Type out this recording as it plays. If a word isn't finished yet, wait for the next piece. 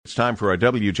It's time for our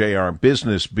WJR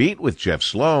Business Beat with Jeff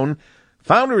Sloan,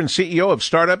 founder and CEO of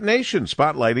Startup Nation,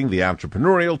 spotlighting the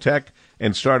entrepreneurial tech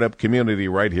and startup community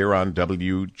right here on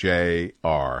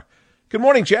WJR. Good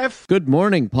morning, Jeff. Good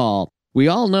morning, Paul. We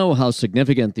all know how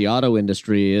significant the auto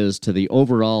industry is to the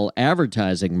overall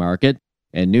advertising market,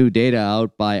 and new data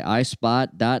out by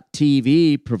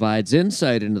iSpot.tv provides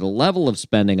insight into the level of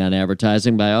spending on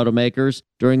advertising by automakers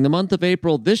during the month of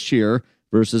April this year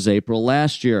versus April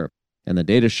last year. And the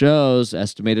data shows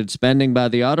estimated spending by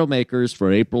the automakers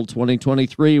for April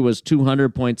 2023 was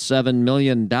 $200.7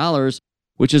 million,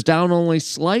 which is down only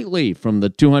slightly from the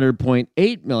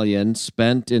 $200.8 million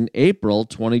spent in April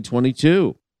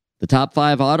 2022. The top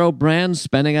 5 auto brands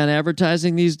spending on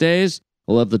advertising these days,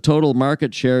 well, of the total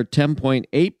market share,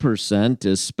 10.8%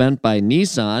 is spent by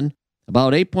Nissan,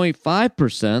 about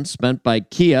 8.5% spent by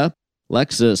Kia,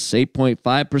 Lexus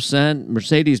 8.5%,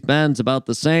 Mercedes-Benz about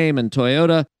the same, and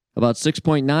Toyota about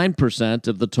 6.9%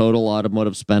 of the total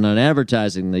automotive spend on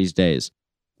advertising these days.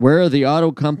 Where are the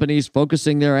auto companies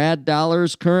focusing their ad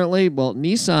dollars currently? Well,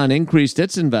 Nissan increased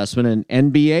its investment in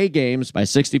NBA games by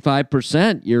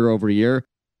 65% year over year,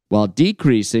 while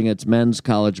decreasing its men's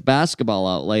college basketball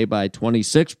outlay by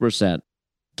 26%.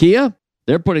 Kia,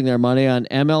 they're putting their money on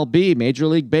MLB, Major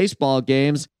League Baseball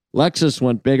games. Lexus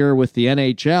went bigger with the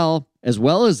NHL, as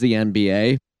well as the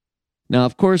NBA. Now,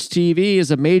 of course, TV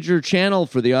is a major channel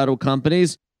for the auto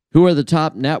companies. Who are the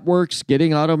top networks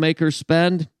getting automakers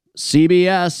spend?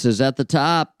 CBS is at the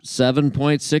top,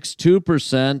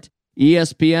 7.62%.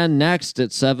 ESPN next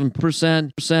at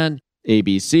 7%.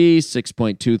 ABC,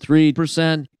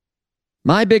 6.23%.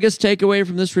 My biggest takeaway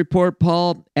from this report,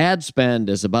 Paul, ad spend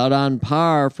is about on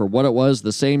par for what it was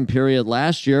the same period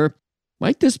last year.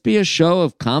 Might this be a show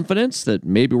of confidence that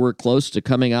maybe we're close to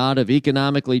coming out of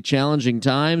economically challenging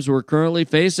times we're currently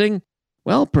facing?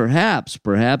 Well, perhaps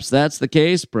that's the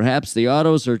case. Perhaps the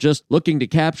autos are just looking to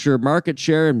capture market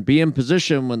share and be in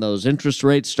position when those interest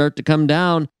rates start to come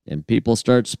down and people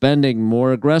start spending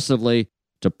more aggressively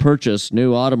to purchase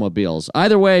new automobiles.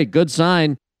 Either way, good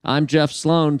sign. I'm Jeff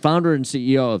Sloan, founder and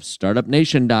CEO of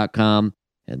StartupNation.com,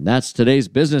 and that's today's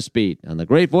Business Beat on the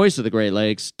great voice of the Great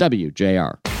Lakes,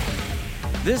 WJR.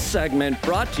 This segment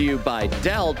brought to you by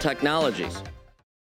Dell Technologies.